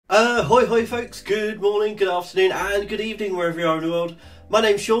Hoi hoi folks, good morning, good afternoon and good evening wherever you are in the world. My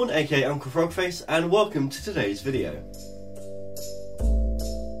name's Sean, aka Uncle Frogface, and welcome to today's video.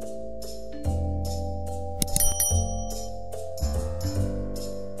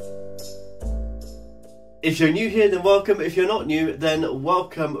 If you're new here, then welcome. If you're not new, then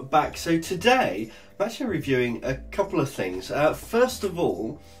welcome back. So today, I'm actually reviewing a couple of things. First of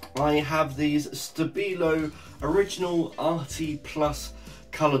all, I have these STABILO Original Arty Plus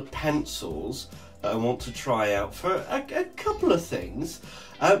coloured pencils that I want to try out for a couple of things.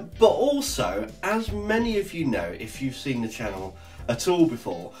 But also, as many of you know, if you've seen the channel at all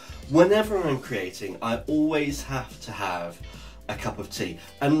before, whenever I'm creating, I always have to have a cup of tea,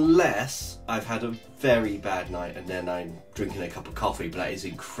 unless I've had a very bad night and then I'm drinking a cup of coffee, but that is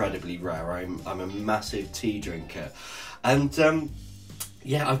incredibly rare. I'm a massive tea drinker, and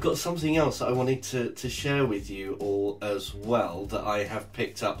yeah, I've got something else that I wanted to share with you all as well that I have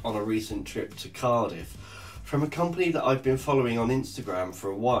picked up on a recent trip to Cardiff from a company that I've been following on Instagram for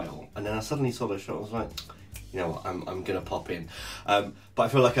a while, and then I suddenly saw the shot. I was like, you know what, I'm gonna pop in, but I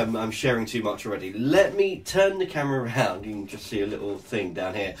feel like I'm sharing too much already. Let me turn the camera around. You can just see a little thing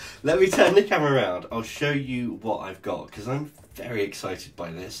down here. Let me turn the camera around. I'll show you what I've got because I'm very excited by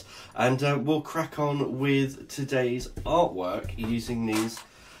this, and we'll crack on with today's artwork using these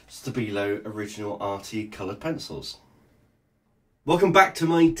STABILO Original Arty coloured pencils. Welcome back to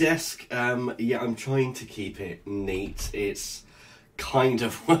my desk. Yeah, I'm trying to keep it neat. It's kind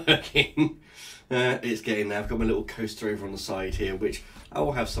of working. It's getting there. I've got my little coaster over on the side here, which I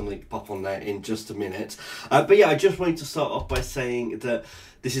will have something pop on there in just a minute. But yeah, I just wanted to start off by saying that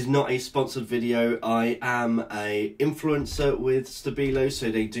this is not a sponsored video. I am an influencer with STABILO, so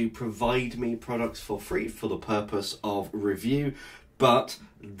they do provide me products for free for the purpose of review, but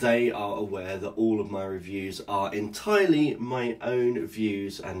they are aware that all of my reviews are entirely my own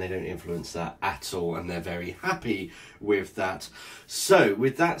views and they don't influence that at all, and they're very happy with that. So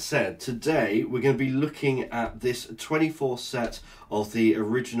with that said, today we're going to be looking at this 24 set of the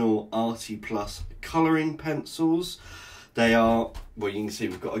Original Arty Plus colouring pencils. They are, well, you can see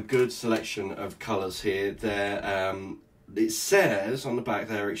we've got a good selection of colours here. They're, it says on the back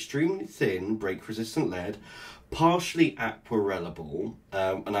they're extremely thin, break-resistant lead, partially aquarellable,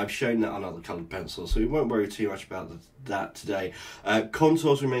 and I've shown that on other coloured pencils, so we won't worry too much about that today.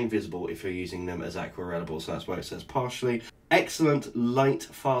 Contours remain visible if you're using them as aquarellable, so that's why it says partially. Excellent light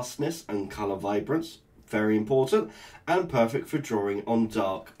fastness and colour vibrance, very important, and perfect for drawing on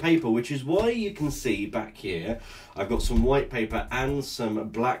dark paper, which is why you can see back here I've got some white paper and some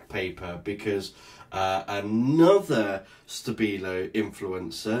black paper, because another STABILO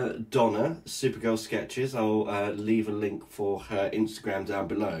influencer, Donna, Supergirl Sketches, I'll leave a link for her Instagram down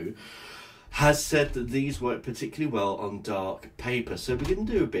below, has said that these work particularly well on dark paper. So we're going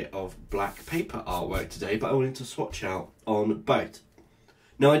to do a bit of black paper artwork today, but I wanted to swatch out on both.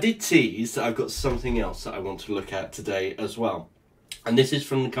 Now, I did tease that I've got something else that I want to look at today as well. And this is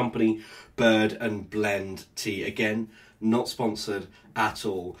from the company Bird and Blend Tea. Again, not sponsored at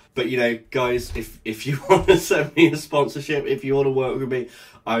all. But, you know, guys, if you want to send me a sponsorship, if you want to work with me,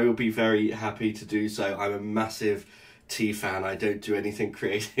 I will be very happy to do so. I'm a massive tea fan. I don't do anything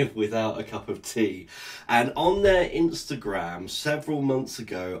creative without a cup of tea. And on their Instagram, several months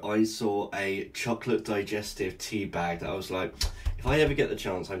ago, I saw a chocolate digestive tea bag that I was like, if I ever get the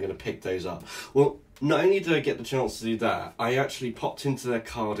chance, I'm going to pick those up. Well, not only did I get the chance to do that, I actually popped into their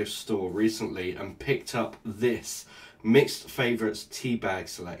Cardiff store recently and picked up this Mixed Favourites tea bag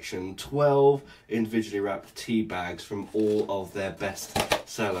selection, 12 individually wrapped tea bags from all of their best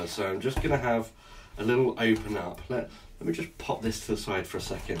sellers. So I'm just going to have a little open up. Let me just pop this to the side for a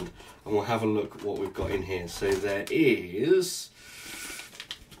second and we'll have a look at what we've got in here. So there's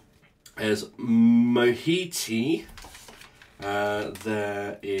Mohiti,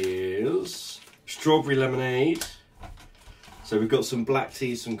 there is strawberry lemonade. So we've got some black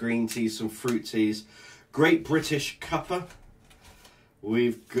teas, some green teas, some fruit teas. Great British Cuppa.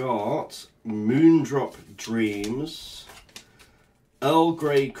 We've got Moondrop Dreams, Earl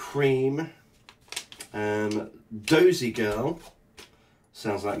Grey Cream, Dozy Girl,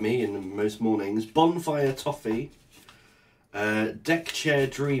 sounds like me in most mornings, Bonfire Toffee, Deck Chair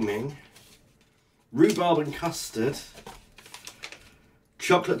Dreaming, Rhubarb and Custard,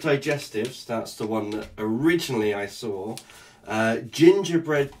 Chocolate Digestives, that's the one that originally I saw,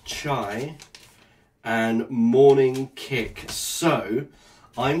 Gingerbread Chai, and Morning Kick. So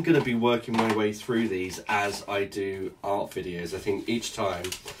I'm going to be working my way through these as I do art videos. I think each time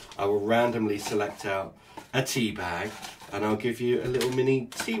I will randomly select out a tea bag and I'll give you a little mini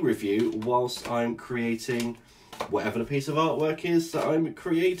tea review whilst I'm creating whatever the piece of artwork is that I'm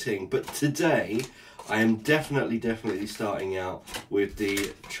creating. But today I am definitely starting out with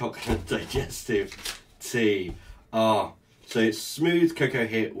the chocolate digestive tea. So it's smooth cocoa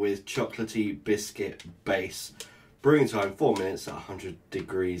hit with chocolatey biscuit base. Brewing time 4 minutes at 100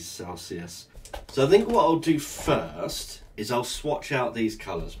 degrees Celsius. So I think what I'll do first is I'll swatch out these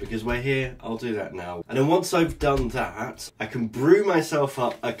colours, because we're here, I'll do that now. And then once I've done that, I can brew myself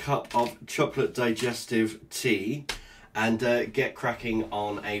up a cup of chocolate digestive tea and get cracking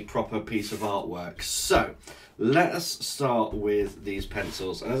on a proper piece of artwork. So let us start with these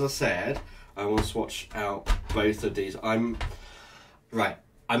pencils. And as I said, I want to swatch out both of these. I'm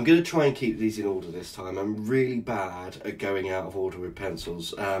going to try and keep these in order this time. I'm really bad at going out of order with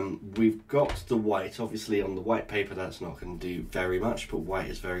pencils. We've got the white. Obviously on the white paper that's not going to do very much, but white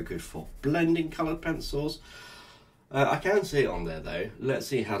is very good for blending coloured pencils. I can see it on there though. Let's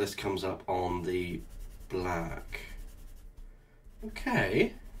see how this comes up on the black.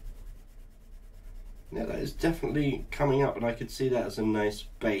 Okay. Yeah, that is definitely coming up, and I could see that as a nice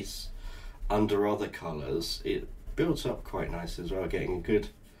base under other colours. It builds up quite nice as well, getting a good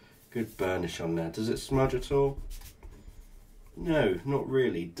burnish on there. Does it smudge at all? No, not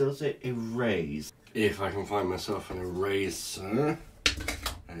really. Does it erase? If I can find myself an eraser.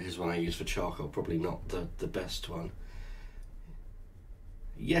 Here's one I use for charcoal, probably not the best one.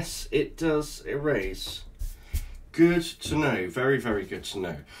 Yes, it does erase. Good to know, very good to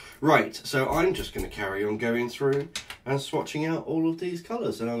know. Right, so I'm just going to carry on going through and swatching out all of these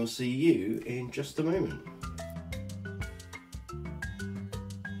colours, and I will see you in just a moment.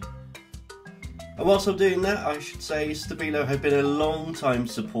 And whilst I'm doing that, I should say STABILO have been a long time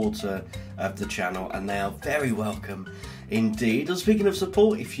supporter of the channel, and they are very welcome indeed. And speaking of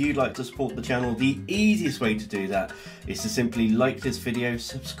support, if you'd like to support the channel, the easiest way to do that is to simply like this video,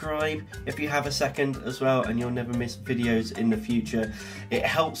 subscribe if you have a second as well, and you'll never miss videos in the future. It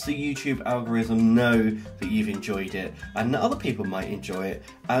helps the YouTube algorithm know that you've enjoyed it and that other people might enjoy it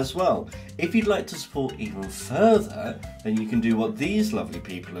as well. If you'd like to support even further, then you can do what these lovely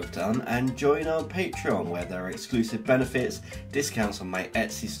people have done and join our Patreon, where there are exclusive benefits, discounts on my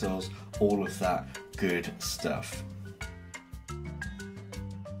Etsy stores, all of that good stuff.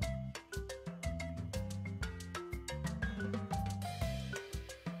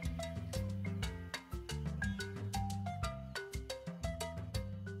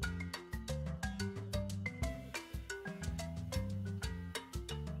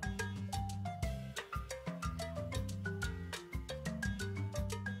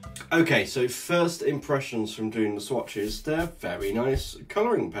 Okay, so first impressions from doing the swatches, they're very nice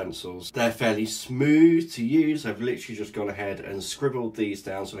colouring pencils. They're fairly smooth to use. I've literally just gone ahead and scribbled these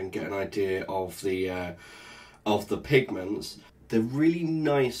down so I can get an idea of the pigments. They're really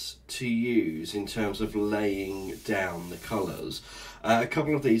nice to use in terms of laying down the colours. A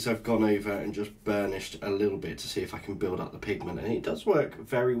couple of these I've gone over and just burnished a little bit to see if I can build up the pigment, and it does work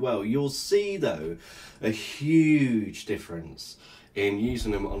very well. You'll see though a huge difference in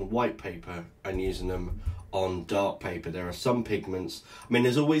using them on white paper and using them on dark paper. There are some pigments, I mean,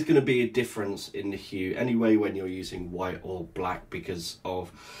 there's always going to be a difference in the hue anyway when you're using white or black, because of,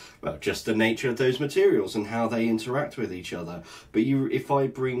 well, just the nature of those materials and how they interact with each other. But if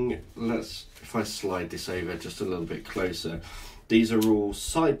I slide this over just a little bit closer, these are all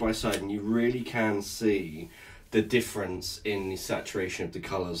side by side, and you really can see the difference in the saturation of the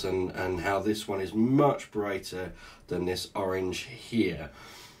colours, and how this one is much brighter than this orange here.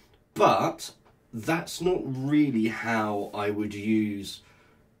 But that's not really how I would use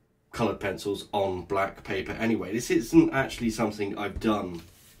coloured pencils on black paper anyway. This isn't actually something I've done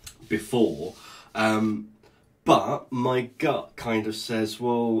before, but my gut kind of says,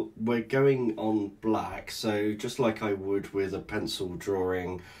 well, we're going on black, so just like I would with a pencil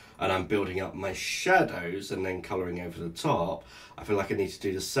drawing, and I'm building up my shadows and then colouring over the top, I feel like I need to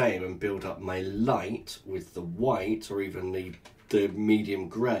do the same and build up my light with the white, or even the medium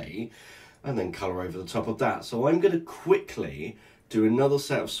grey, and then colour over the top of that. So I'm going to quickly do another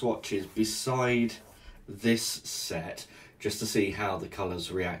set of swatches beside this set, just to see how the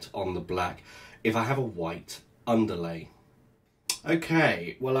colours react on the black if I have a white underlay.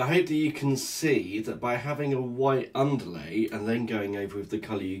 Okay, well, I hope that you can see that by having a white underlay and then going over with the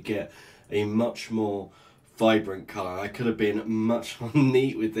colour, you get a much more vibrant colour. I could have been much more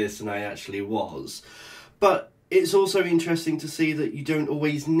neat with this than I actually was. But it's also interesting to see that you don't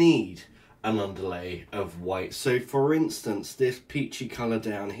always need an underlay of white. So for instance, this peachy colour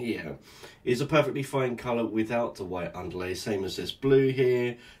down here is a perfectly fine colour without the white underlay, same as this blue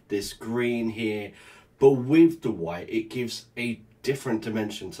here, this green here. But with the white, it gives a different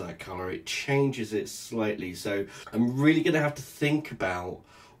dimension to that colour. It changes it slightly. So I'm really going to have to think about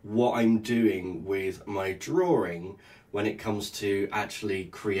what I'm doing with my drawing when it comes to actually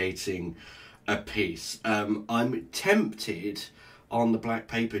creating a piece. I'm tempted on the black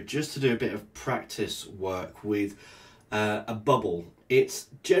paper just to do a bit of practice work with a bubble. It's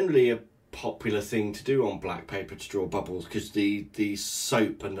generally a popular thing to do on black paper, to draw bubbles, because the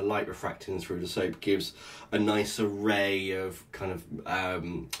soap and the light refracting through the soap gives a nice array of kind of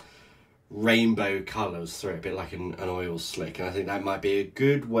rainbow colours through it, a bit like an oil slick. And I think that might be a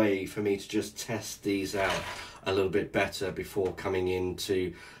good way for me to just test these out a little bit better before coming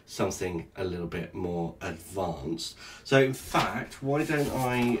into something a little bit more advanced. So in fact, why don't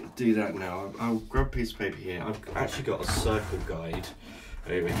I do that now? I'll grab a piece of paper here. I've actually got a circle guide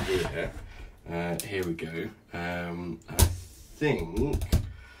over here. Here we go. I think,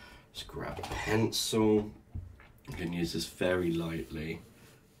 let's grab a pencil. I can use this very lightly.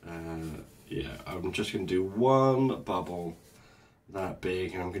 Yeah, I'm just going to do one bubble that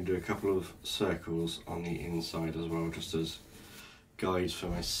big, and I'm going to do a couple of circles on the inside as well, just as guides for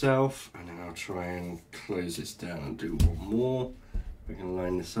myself. And then I'll try and close this down and do one more. We can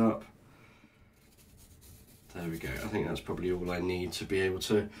line this up. There we go. I think that's probably all I need to be able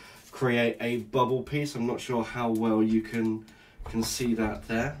to create a bubble piece. I'm not sure how well you can see that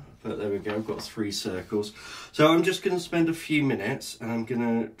there, but there we go. I've got 3 circles. So I'm just going to spend a few minutes and I'm going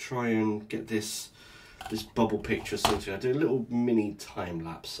to try and get this bubble picture sorted. I do a little mini time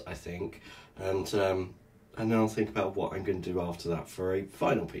lapse, I think, and then I'll think about what I'm going to do after that for a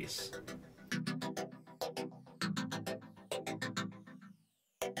final piece.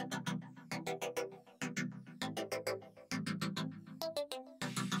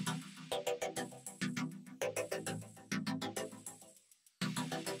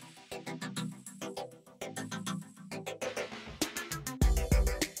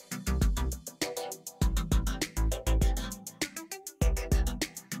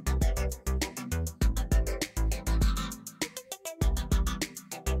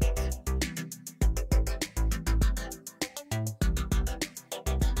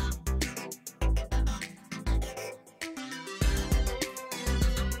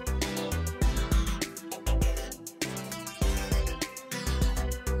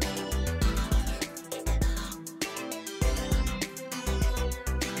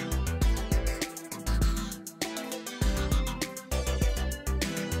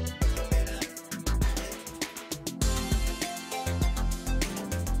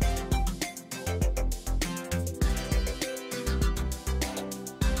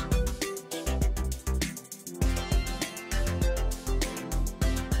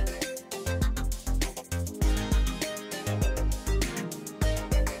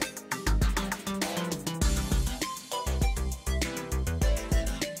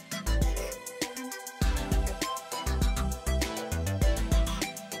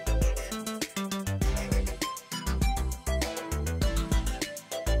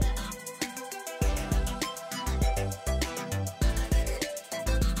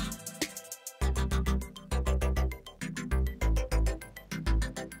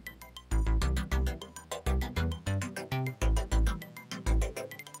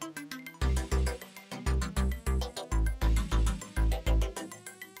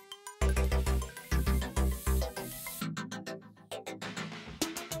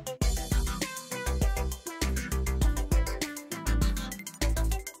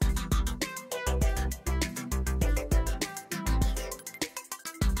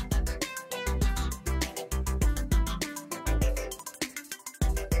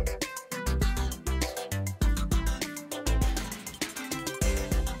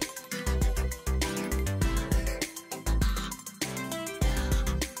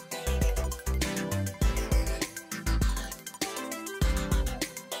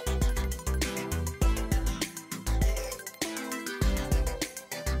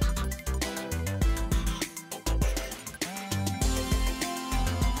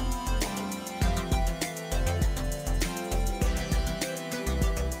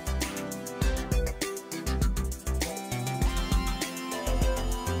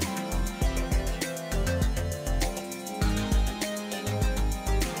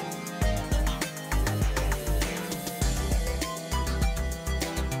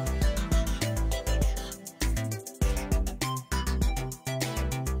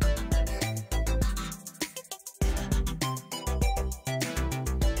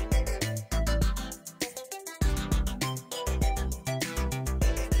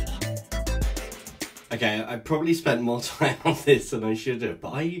 Okay, I probably spent more time on this than I should have,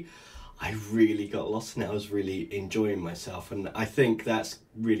 but I I really got lost in it. I was really enjoying myself, and I think that's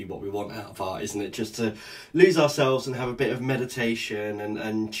really what we want out of art, isn't it? Just to lose ourselves and have a bit of meditation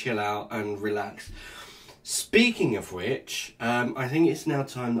and chill out and relax. Speaking of which, I think it's now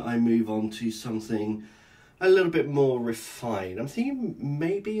time that I move on to something a little bit more refined. I'm thinking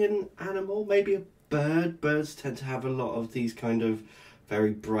maybe an animal, maybe a bird. Birds tend to have a lot of these kind of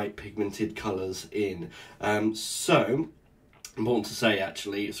very bright pigmented colours in. So important to say,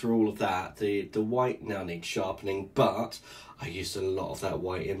 actually, through all of that, the white now needs sharpening, but I used a lot of that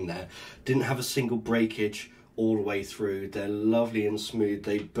white in there. Didn't have a single breakage all the way through. They're lovely and smooth.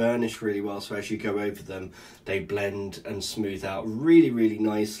 They burnish really well, so as you go over them, they blend and smooth out really, really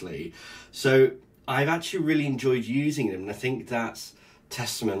nicely. So I've actually really enjoyed using them, and I think that's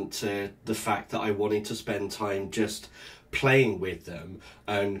testament to the fact that I wanted to spend time just playing with them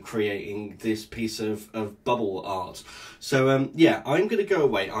and creating this piece of bubble art. So yeah, I'm going to go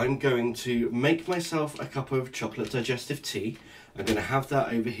away. I'm going to make myself a cup of chocolate digestive tea. I'm going to have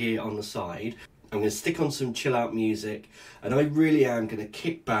that over here on the side. I'm going to stick on some chill out music, and I really am going to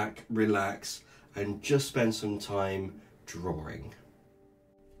kick back, relax, and just spend some time drawing.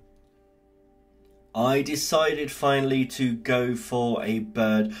 I decided finally to go for a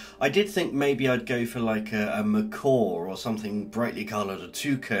bird. I did think maybe I'd go for like a macaw or something brightly coloured, a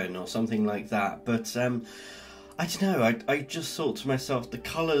toucan or something like that. But I don't know, I just thought to myself, the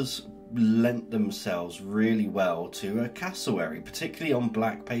colours lent themselves really well to a cassowary, particularly on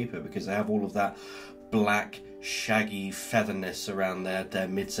black paper, because they have all of that black shaggy featherness around their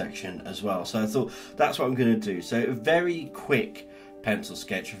midsection as well. So I thought that's what I'm going to do. So a very quick pencil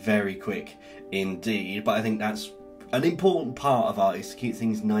sketch, very quick indeed, but I think that's an important part of art, is to keep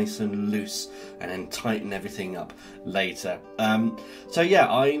things nice and loose and then tighten everything up later. So yeah,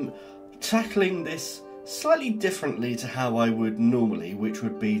 I'm tackling this slightly differently to how I would normally, which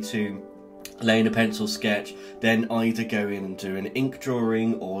would be to lay in a pencil sketch, then either go in and do an ink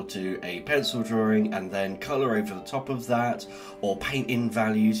drawing or do a pencil drawing and then colour over the top of that, or paint in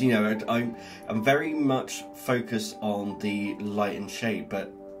values. You know, I'm very much focused on the light and shade,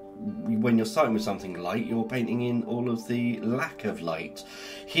 but when you're starting with something light, you're painting in all of the lack of light.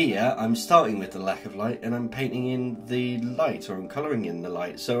 Here, I'm starting with the lack of light and I'm painting in the light, or I'm colouring in the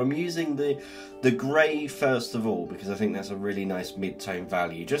light. So I'm using the grey first of all, because I think that's a really nice mid-tone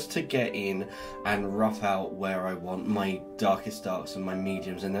value, just to get in and rough out where I want my darkest darks and my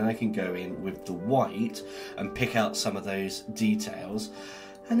mediums, and then I can go in with the white and pick out some of those details.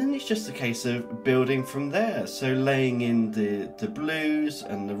 And then it's just a case of building from there. So laying in the blues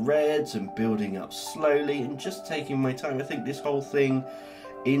and the reds and building up slowly and just taking my time. I think this whole thing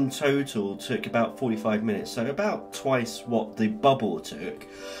in total took about 45 minutes. So about twice what the bubble took.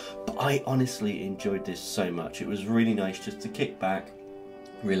 But I honestly enjoyed this so much. It was really nice just to kick back,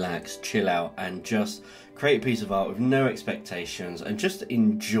 relax, chill out, and just create a piece of art with no expectations and just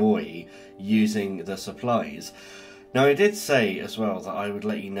enjoy using the supplies. Now, I did say as well that I would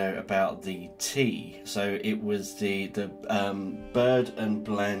let you know about the tea. So it was the Bird and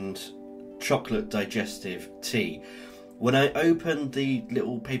Blend chocolate digestive tea. When I opened the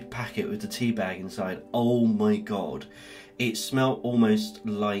little paper packet with the tea bag inside, oh my god, it smelled almost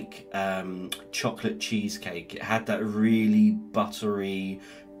like chocolate cheesecake. It had that really buttery,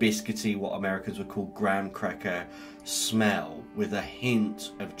 biscuity, what Americans would call graham cracker smell, with a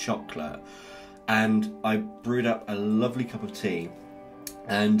hint of chocolate. And I brewed up a lovely cup of tea,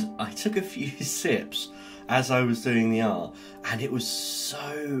 and I took a few sips as I was doing the art, and it was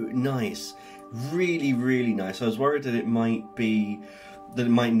so nice, really, really nice. I was worried that it might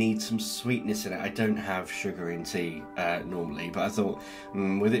need some sweetness in it. I don't have sugar in tea normally, but I thought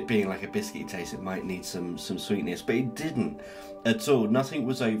with it being like a biscuity taste, it might need some sweetness, but it didn't at all. Nothing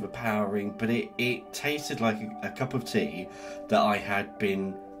was overpowering, but it tasted like a cup of tea that I had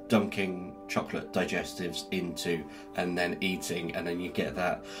been dunking chocolate digestives into and then eating, and then you get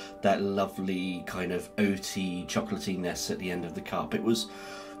that lovely kind of oaty chocolatiness at the end of the cup. It was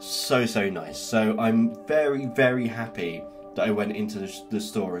so nice. So I'm very, very happy that I went into the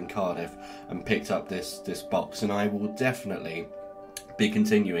store in Cardiff and picked up this box, and I will definitely be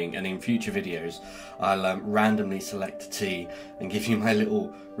continuing, and in future videos I'll randomly select a tea and give you my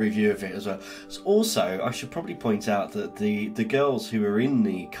little review of it as well. So also, I should probably point out that the girls who were in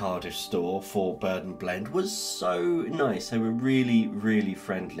the Cardiff store for Bird and Blend was so nice. They were really, really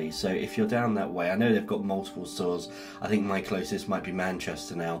friendly. So if you're down that way, I know they've got multiple stores. I think my closest might be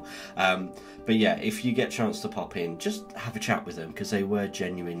Manchester now. But yeah, if you get a chance to pop in, just have a chat with them, because they were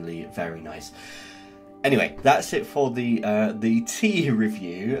genuinely very nice. Anyway, that's it for the tea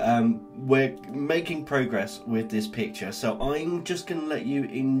review. We're making progress with this picture, so I'm just going to let you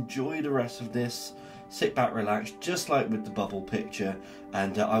enjoy the rest of this. Sit back, relax, just like with the bubble picture,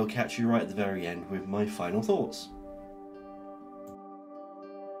 and I'll catch you right at the very end with my final thoughts.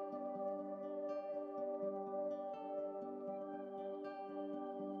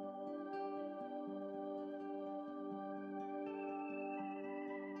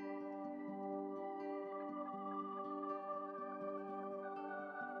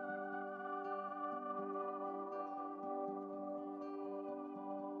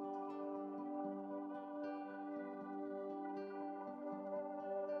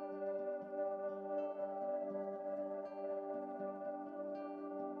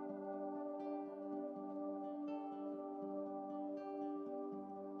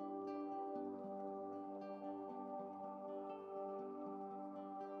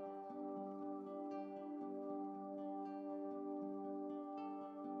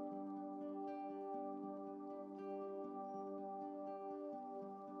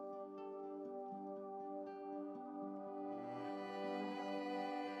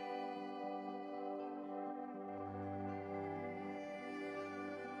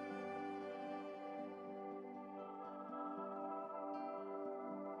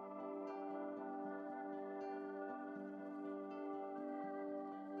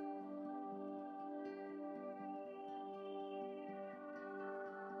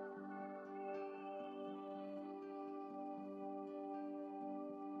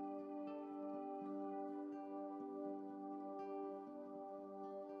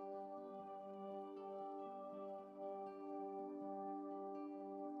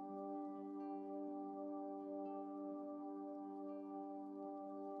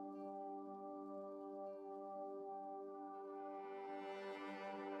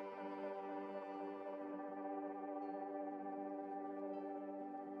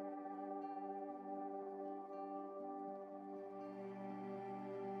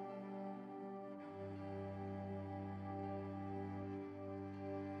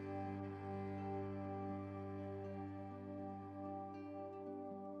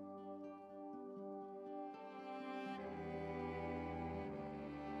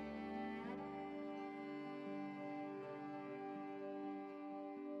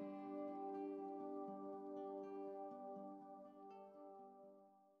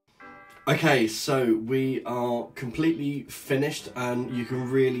 Okay, so we are completely finished, and you can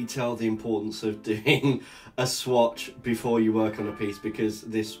really tell the importance of doing a swatch before you work on a piece, because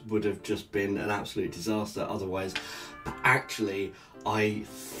this would have just been an absolute disaster otherwise. But actually, I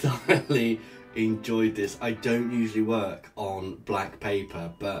thoroughly enjoyed this. I don't usually work on black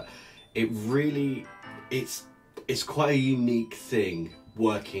paper, but it really, it's quite a unique thing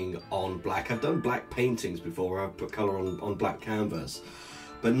working on black. I've done black paintings before where I've put colour on black canvas,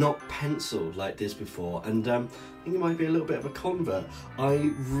 but not penciled like this before, and I think it might be a little bit of a convert.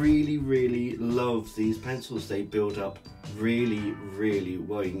 I really love these pencils. They build up really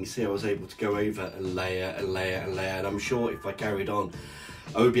well. You can see I was able to go over and layer and layer and layer, and I'm sure if I carried on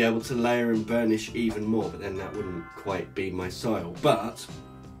I would be able to layer and burnish even more, but then that wouldn't quite be my style. But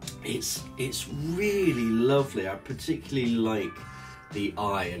it's really lovely. I particularly like the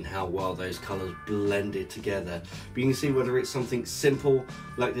eye and how well those colours blended together. But you can see whether it's something simple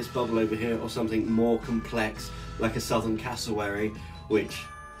like this bubble over here, or something more complex like a southern cassowary, which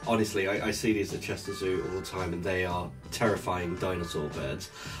honestly I see these at Chester Zoo all the time, and they are terrifying dinosaur birds.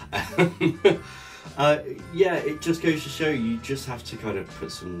 Yeah, it just goes to show you just have to kind of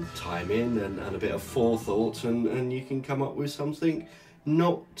put some time in and a bit of forethought, and you can come up with something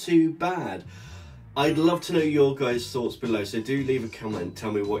not too bad. I'd love to know your guys' thoughts below, so do leave a comment,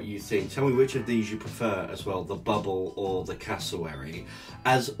 tell me what you think. Tell me which of these you prefer as well, the bubble or the cassowary.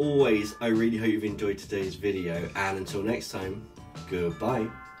 As always, I really hope you've enjoyed today's video, and until next time, goodbye.